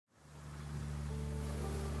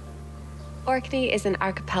Orkney is an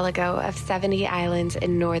archipelago of 70 islands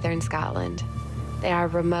in northern Scotland. They are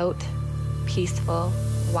remote, peaceful,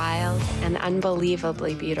 wild, and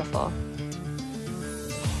unbelievably beautiful.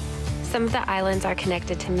 Some of the islands are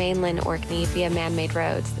connected to mainland Orkney via man-made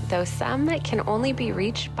roads, though some can only be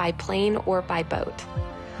reached by plane or by boat.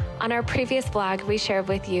 On our previous vlog, we shared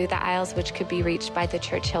with you the isles which could be reached by the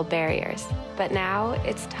Churchill barriers. But now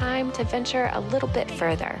it's time to venture a little bit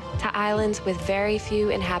further, to islands with very few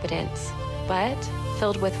inhabitants, but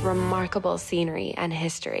filled with remarkable scenery and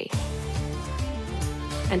history.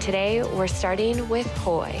 And today we're starting with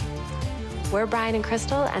HOY. We're Brian and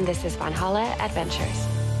Crystal, and this is Vanhalla Adventures.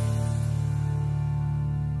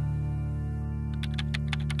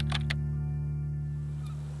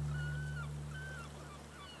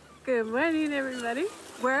 Good morning, everybody.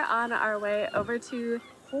 We're on our way over to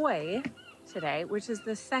HOY today, which is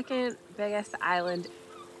the second biggest island,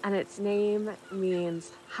 and its name means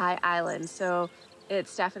high island. So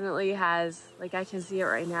it's definitely has, like, I can see it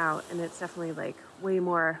right now, and it's definitely like way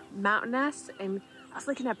more mountainous. And I was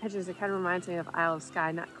looking at pictures, it kind of reminds me of Isle of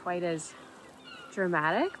Skye, not quite as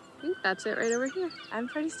dramatic. I think that's it right over here. I'm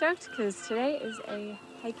pretty stoked because today is a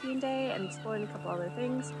hiking day and exploring a couple other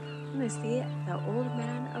things. I'm gonna see the old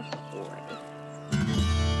man of HOY.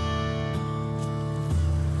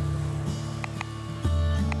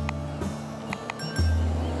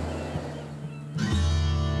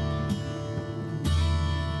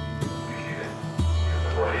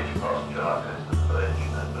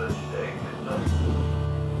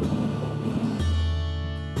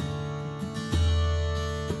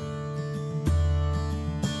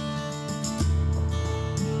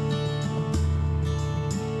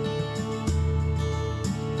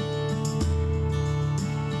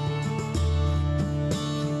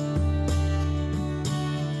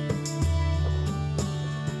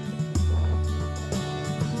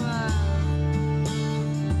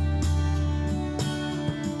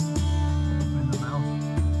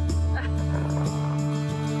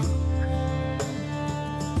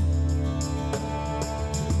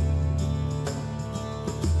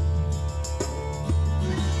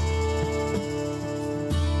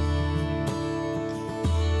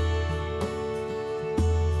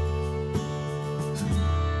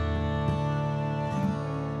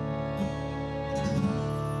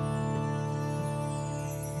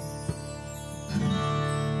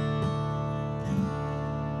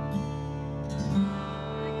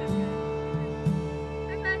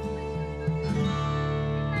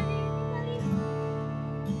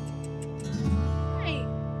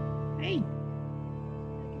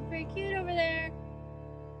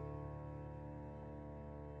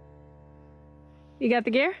 You got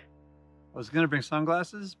the gear? I was gonna bring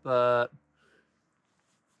sunglasses, but I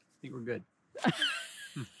think we're good. The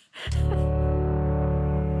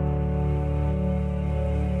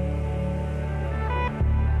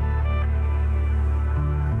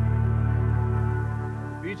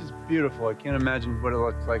beach is beautiful. I can't imagine what it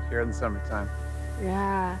looks like here in the summertime.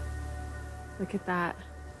 Yeah. Look at that.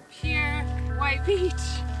 Pure white beach.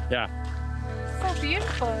 Yeah. So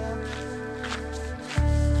beautiful.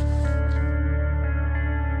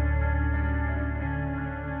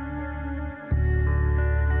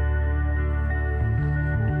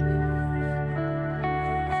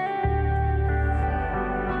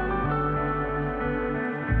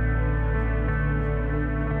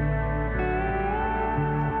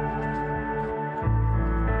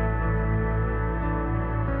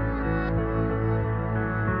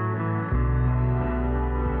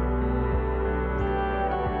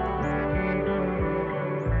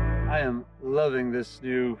 Loving this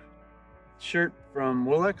new shirt from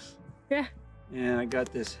Woolx. Yeah. And I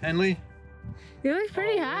got this Henley. You look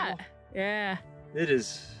pretty hot. Yeah. It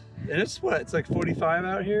is. And it's what? It's like 45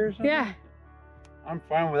 out here or something? Yeah. I'm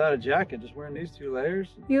fine without a jacket, just wearing these 2 layers.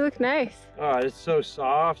 You look nice. Oh, it's so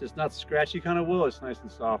soft. It's not scratchy kind of wool. It's nice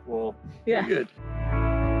and soft wool. Yeah. Good.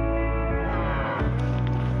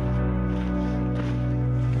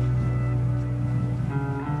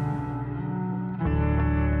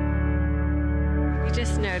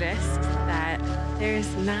 Just noticed that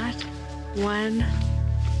there's not one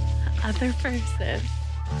other person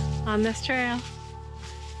on this trail,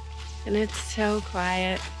 and it's so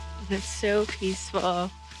quiet and it's so peaceful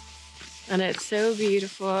and it's so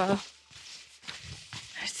beautiful.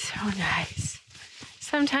 It's so nice.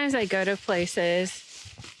 Sometimes I go to places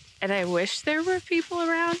and I wish there were people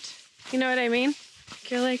around, you know what I mean?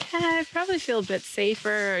 You're like, I probably feel a bit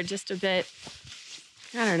safer, or just a bit,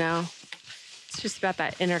 I don't know. It's just about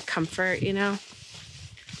that inner comfort, you know?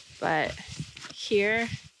 But here,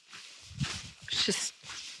 it just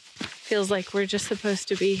feels like we're just supposed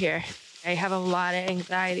to be here. I have a lot of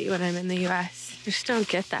anxiety when I'm in the US. I just don't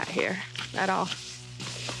get that here at all.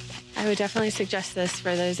 I would definitely suggest this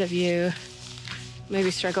for those of you who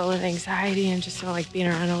maybe struggle with anxiety and just don't like being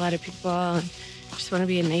around a lot of people and just want to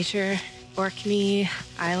be in nature. Orkney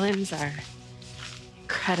Islands are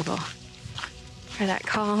incredible for that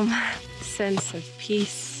calm sense of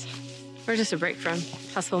peace, or just a break from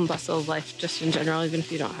hustle and bustle of life just in general, even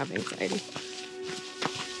if you don't have anxiety.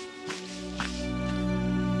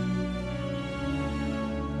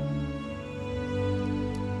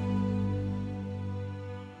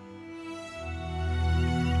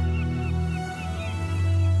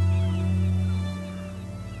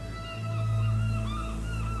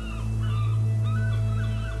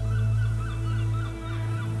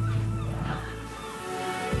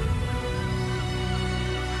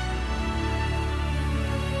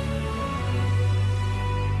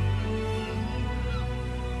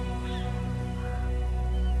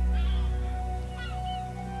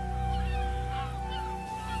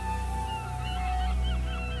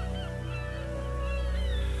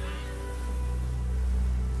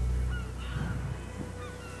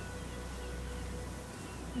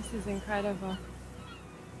 This is incredible.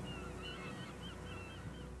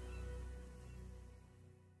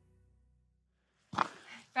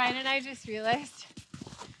 Brian and I just realized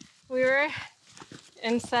we were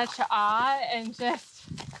in such awe and just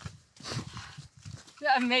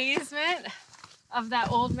the amazement of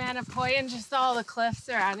that old man of Hoy and just all the cliffs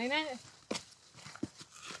surrounding it.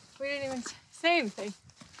 We didn't even say anything.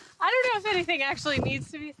 I don't know if anything actually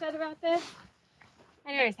needs to be said about this.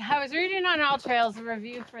 Anyways, I was reading on All Trails a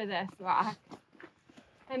review for this walk,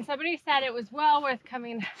 and somebody said it was well worth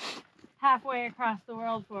coming halfway across the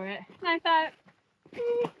world for it. And I thought,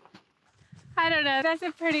 I don't know, that's a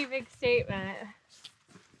pretty big statement.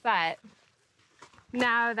 But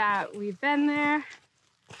now that we've been there,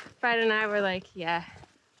 Fred and I were like, yeah,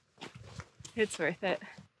 it's worth it.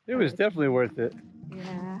 It was definitely worth it.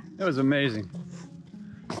 Yeah. It was amazing.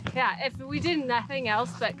 Yeah, if we did nothing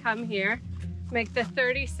else but come here, make the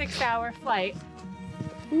 36-hour flight,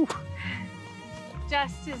 Whew.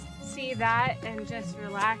 just to see that and just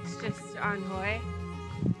relax just on Hoy,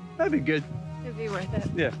 That'd be good. it'd be worth it.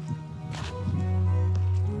 Yeah.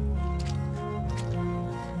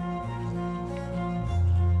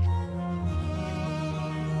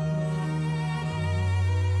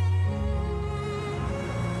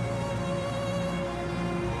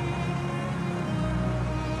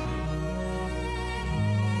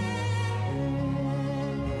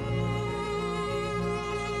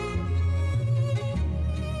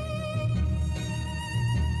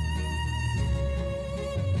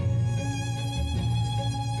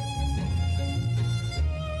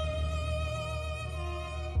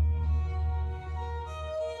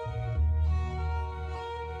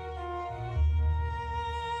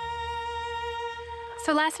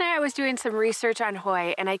 So last night I was doing some research on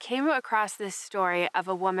Hoy and I came across this story of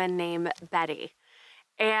a woman named Betty.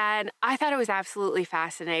 And I thought it was absolutely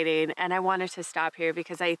fascinating, and I wanted to stop here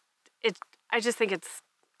because I just think it's,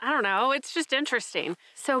 I don't know, it's just interesting.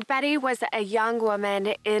 So Betty was a young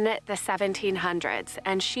woman in the 1700s,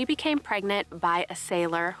 and she became pregnant by a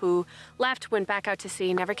sailor who left, went back out to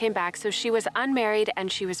sea, never came back. So she was unmarried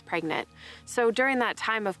and she was pregnant. So during that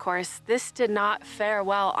time, of course, this did not fare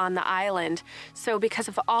well on the island. So because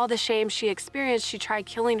of all the shame she experienced, she tried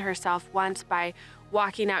killing herself once by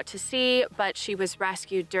walking out to sea, but she was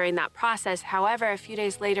rescued during that process. However, a few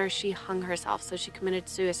days later, she hung herself, so she committed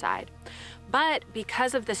suicide. But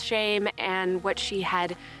because of the shame and what she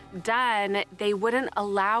had done, they wouldn't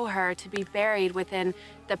allow her to be buried within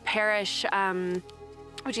the parish,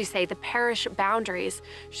 the parish boundaries.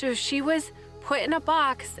 So she was put in a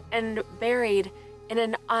box and buried in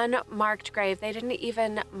an unmarked grave. They didn't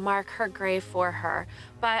even mark her grave for her.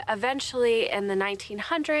 But eventually in the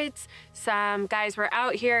 1900s, some guys were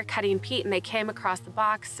out here cutting peat and they came across the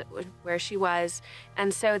box where she was.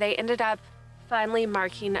 And so they ended up finally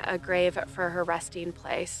marking a grave for her resting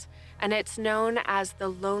place. And it's known as the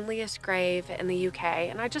loneliest grave in the UK.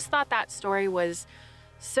 And I just thought that story was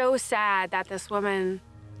so sad that this woman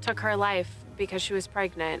took her life because she was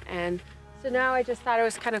pregnant. And so now I just thought it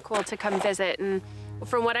was kind of cool to come visit. And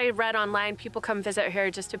from what I read online, people come visit her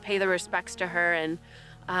just to pay their respects to her. And,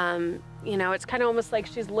 you know, it's kind of almost like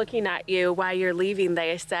she's looking at you while you're leaving,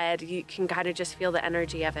 they said. You can kind of just feel the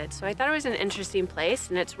energy of it. So I thought it was an interesting place.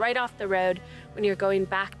 And it's right off the road when you're going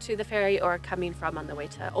back to the ferry or coming from on the way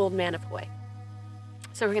to Old Man of Hoy.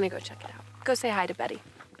 So we're going to go check it out. Go say hi to Betty.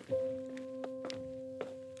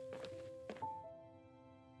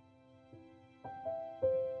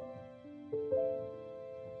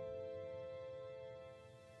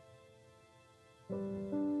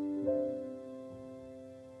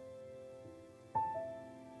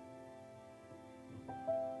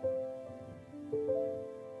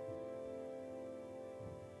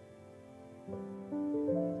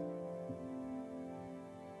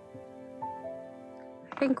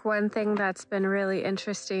 think one thing that's been really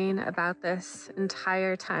interesting about this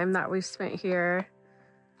entire time that we've spent here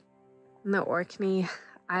in the Orkney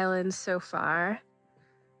Islands so far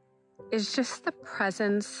is just the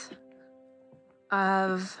presence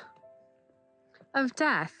of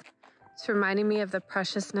death. It's reminding me of the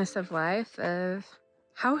preciousness of life, of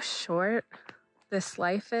how short this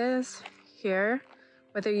life is here,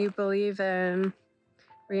 whether you believe in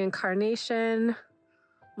reincarnation,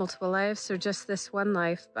 multiple lives, or just this one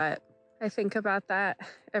life. But I think about that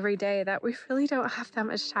every day, that we really don't have that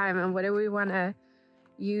much time, and what do we want to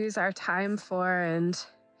use our time for, and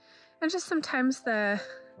just sometimes the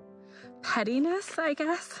pettiness, I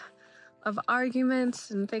guess, of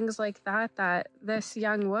arguments and things like that, that this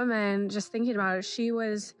young woman, just thinking about it, she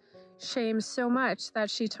was shamed so much that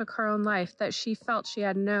she took her own life, that she felt she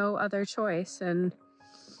had no other choice. And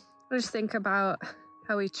I just think about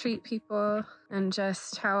how we treat people and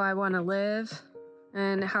just how I want to live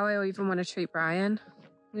and how I even want to treat Brian,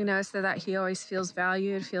 you know, so that he always feels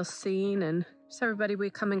valued, feels seen, and just everybody we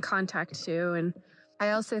come in contact to. And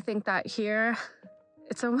I also think that here,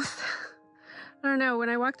 it's almost, I don't know, when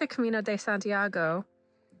I walked the Camino de Santiago,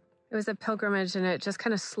 it was a pilgrimage, and it just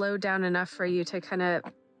kind of slowed down enough for you to kind of,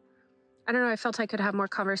 I don't know, I felt I could have more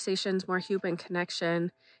conversations, more human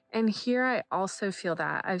connection. And here I also feel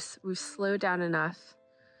that we've slowed down enough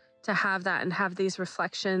to have that and have these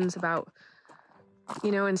reflections about,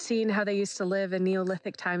 you know, and seeing how they used to live in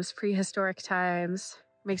Neolithic times, prehistoric times,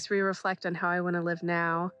 makes me reflect on how I want to live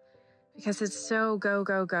now, because it's so go,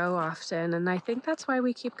 go, go often. And I think that's why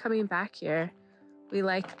we keep coming back here. We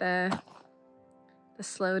like the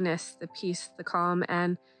slowness, the peace, the calm,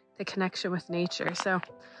 and the connection with nature. So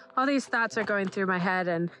all these thoughts are going through my head,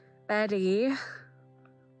 and Betty,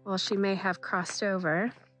 well, she may have crossed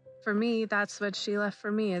over. For me, that's what she left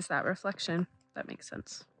for me, is that reflection. If that makes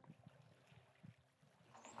sense.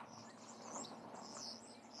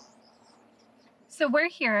 So we're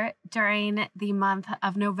here during the month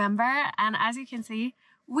of November, and as you can see,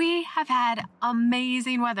 we have had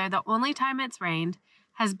amazing weather. The only time it's rained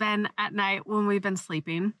has been at night when we've been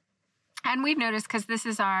sleeping. And we've noticed, because this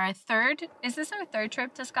is our third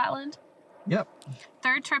trip to Scotland? Yep.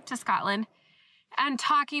 Third trip to Scotland. And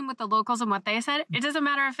talking with the locals and what they said, it doesn't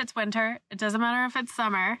matter if it's winter, it doesn't matter if it's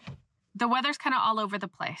summer, the weather's kind of all over the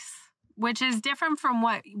place, which is different from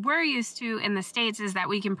what we're used to in the States, is that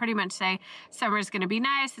we can pretty much say summer's going to be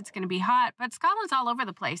nice, it's going to be hot, but Scotland's all over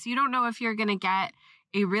the place. You don't know if you're going to get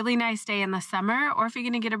a really nice day in the summer or if you're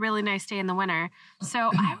going to get a really nice day in the winter.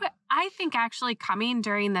 So I think actually coming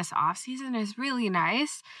during this off season is really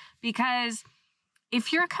nice, because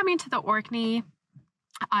if you're coming to the Orkney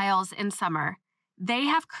Isles in summer, they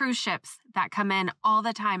have cruise ships that come in all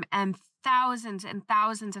the time, and thousands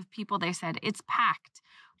of people, they said, it's packed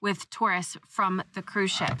with tourists from the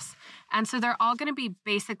cruise ships. And so they're all going to be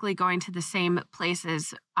basically going to the same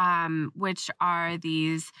places, which are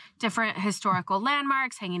these different historical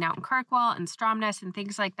landmarks, hanging out in Kirkwall and Stromness and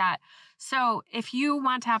things like that. So if you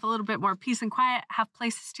want to have a little bit more peace and quiet, have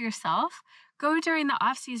places to yourself, go during the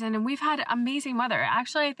off season. And we've had amazing weather.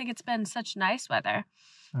 Actually, I think it's been such nice weather.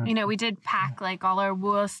 You know, we did pack like all our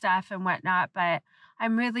wool stuff and whatnot, but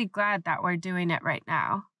I'm really glad that we're doing it right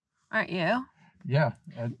now. Aren't you? Yeah,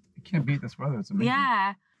 I can't beat this weather. It's amazing.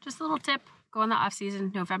 Yeah, just a little tip. Go in the off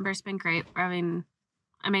season. November's been great. We're having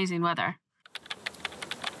amazing weather.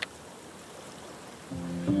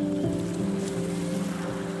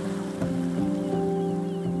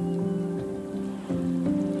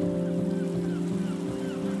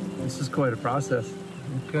 This is quite a process.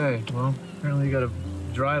 Okay, well, apparently you got to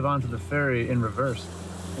drive onto the ferry in reverse.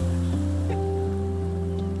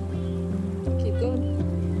 Keep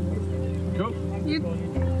going. Go.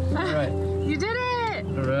 All right. You did it!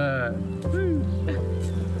 All right. Woo.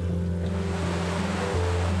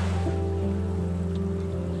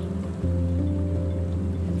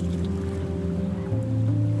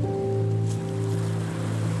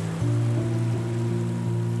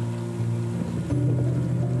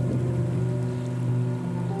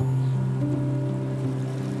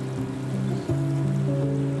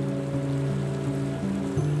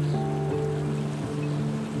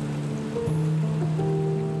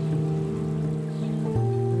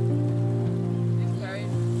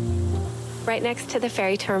 Right next to the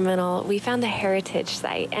ferry terminal, we found the heritage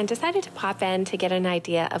site and decided to pop in to get an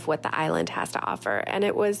idea of what the island has to offer. And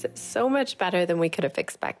it was so much better than we could have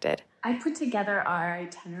expected. I put together our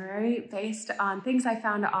itinerary based on things I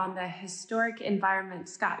found on the Historic Environment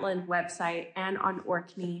Scotland website and on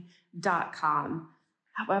Orkney.com.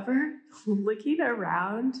 However, looking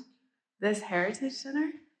around this heritage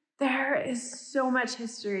center, There is so much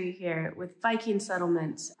history here with Viking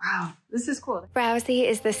settlements. Wow, this is cool. Rousay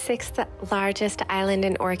is the 6th largest island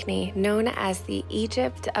in Orkney, known as the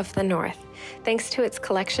Egypt of the North, thanks to its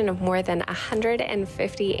collection of more than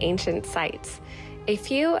 150 ancient sites, a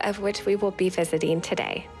few of which we will be visiting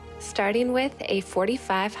today, starting with a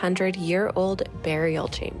 4,500-year-old burial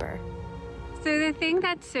chamber. So the thing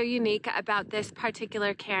that's so unique about this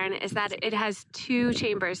particular cairn is that it has 2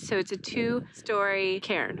 chambers, so it's a 2-story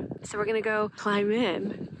cairn. So we're gonna go climb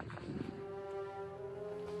in.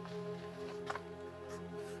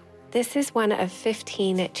 This is one of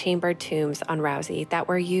 15 chambered tombs on Rousay that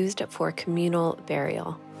were used for communal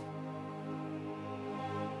burial.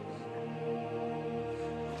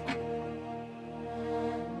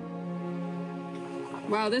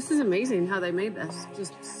 Wow, this is amazing how they made this.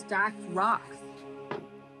 Just stacked rocks.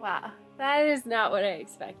 Wow, that is not what I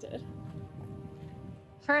expected.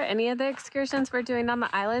 For any of the excursions we're doing on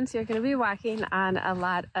the islands, you're going to be walking on a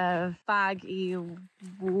lot of foggy,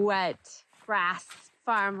 wet grass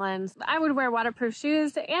farmlands. I would wear waterproof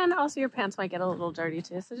shoes, and also your pants might get a little dirty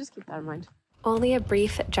too, so just keep that in mind. Only a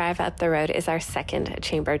brief drive up the road is our second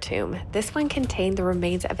chamber tomb. This one contained the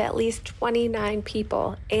remains of at least 29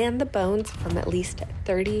 people and the bones from at least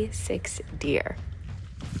 36 deer.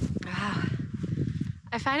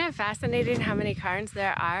 I find it fascinating how many cairns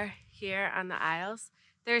there are here on the Isles.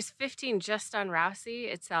 There's 15 just on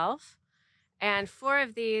Rousay itself, and 4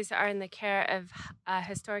 of these are in the care of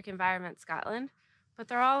Historic Environment Scotland, but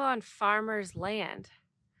they're all on farmers' land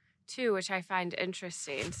too, which I find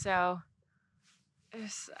interesting. So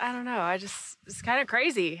I don't know. It's kind of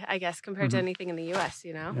crazy, I guess, compared to anything in the US,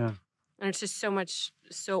 you know? Yeah. And it's just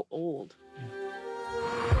so old.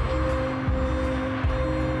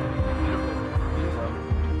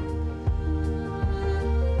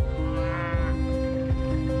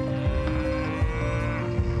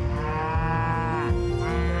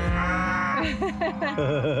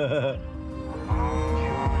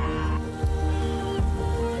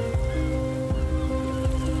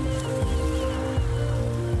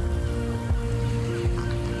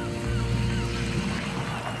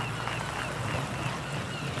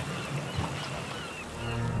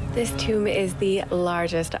 This tomb is the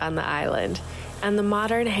largest on the island, and the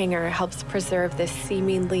modern hangar helps preserve this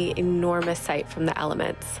seemingly enormous site from the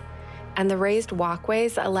elements. And the raised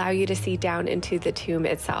walkways allow you to see down into the tomb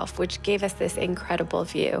itself, which gave us this incredible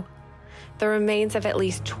view. The remains of at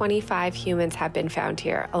least 25 humans have been found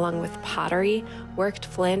here, along with pottery, worked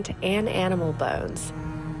flint, and animal bones.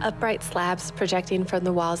 Upright slabs projecting from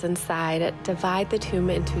the walls inside divide the tomb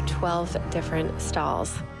into 12 different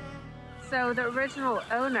stalls. So the original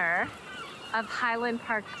owner of Highland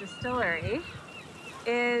Park Distillery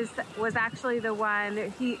was actually the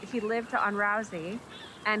one, he lived on Rousay,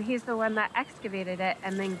 and he's the one that excavated it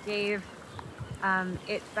and then gave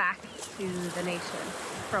it back to the nation,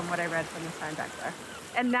 from what I read from the sign back there.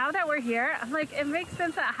 And now that we're here, I'm like, it makes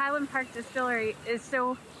sense that Highland Park Distillery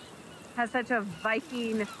has such a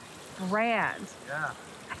Viking brand. Yeah.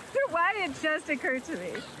 Why it just occurred to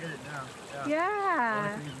me. I get it now.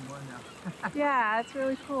 Yeah. Yeah, it's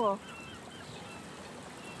really cool.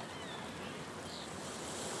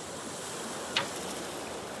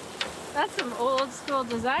 That's some old school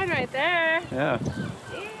design right there. Yeah.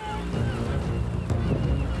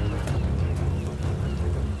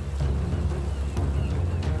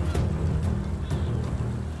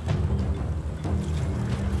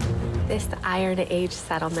 This Iron Age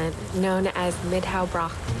settlement, known as Midhow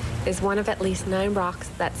is one of at least 9 rocks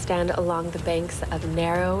that stand along the banks of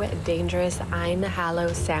narrow, dangerous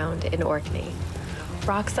Vanhalla Sound in Orkney.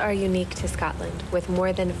 Rocks are unique to Scotland, with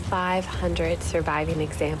more than 500 surviving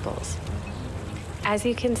examples. As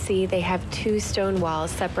you can see, they have 2 stone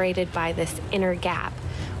walls separated by this inner gap,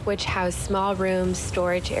 which house small rooms,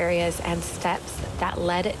 storage areas, and steps that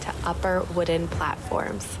led to upper wooden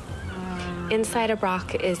platforms. Inside a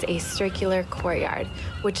rock is a circular courtyard,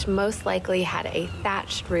 which most likely had a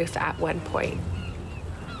thatched roof at one point.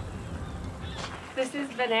 This is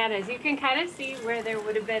bananas. You can kind of see where there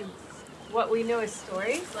would have been what we know as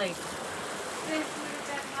stories, like this would have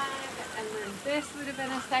been one, and then this would have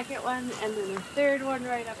been a second one, and then a third one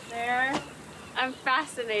right up there. I'm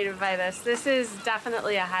fascinated by this. This is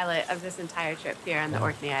definitely a highlight of this entire trip here on the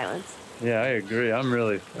Orkney Islands. Yeah, I agree. I'm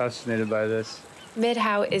really fascinated by this.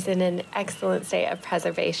 Midhow is in an excellent state of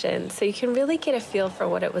preservation, so you can really get a feel for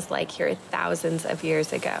what it was like here thousands of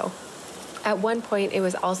years ago. At one point, it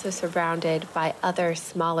was also surrounded by other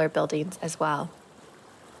smaller buildings as well.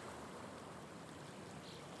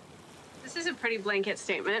 This is a pretty blanket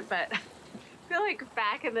statement, but I feel like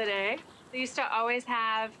back in the day, they used to always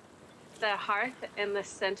have the hearth in the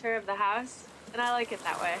center of the house, and I like it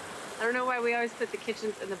that way. I don't know why we always put the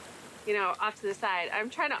kitchens in the, you know, off to the side. I'm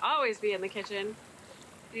trying to always be in the kitchen,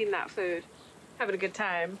 eating that food, having a good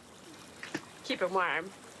time, keep it warm.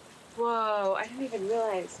 Whoa, I didn't even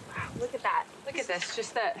realize. Wow, look at that. Look at this,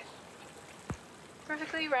 just that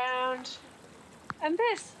perfectly round. And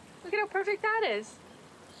this, look at how perfect that is.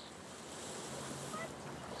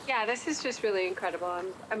 Yeah, this is just really incredible.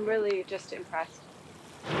 I'm really just impressed.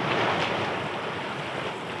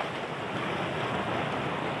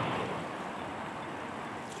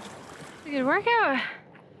 It's a good workout.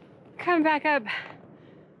 Coming back up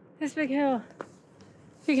this big hill.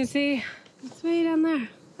 You can see it's way down there.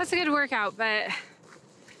 That's a good workout, but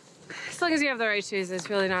as long as you have the right shoes, it's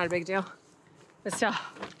really not a big deal. But still,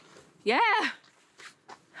 yeah.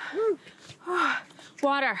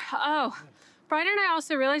 Water. Oh, Brian and I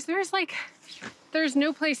also realized there's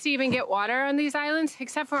no place to even get water on these islands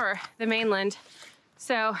except for the mainland.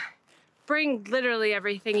 So bring literally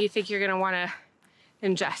everything you think you're gonna wanna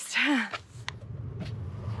ingest.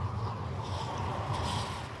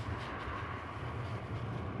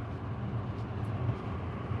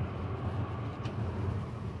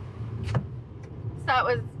 That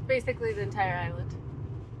was basically the entire island.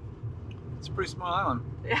 It's a pretty small island.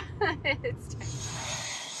 Yeah, it's tiny.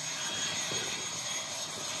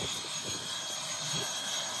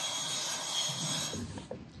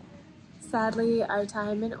 Sadly, our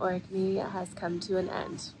time in Orkney has come to an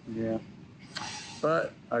end. Yeah.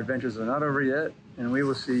 But our adventures are not over yet, and we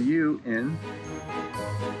will see you in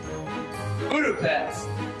Budapest.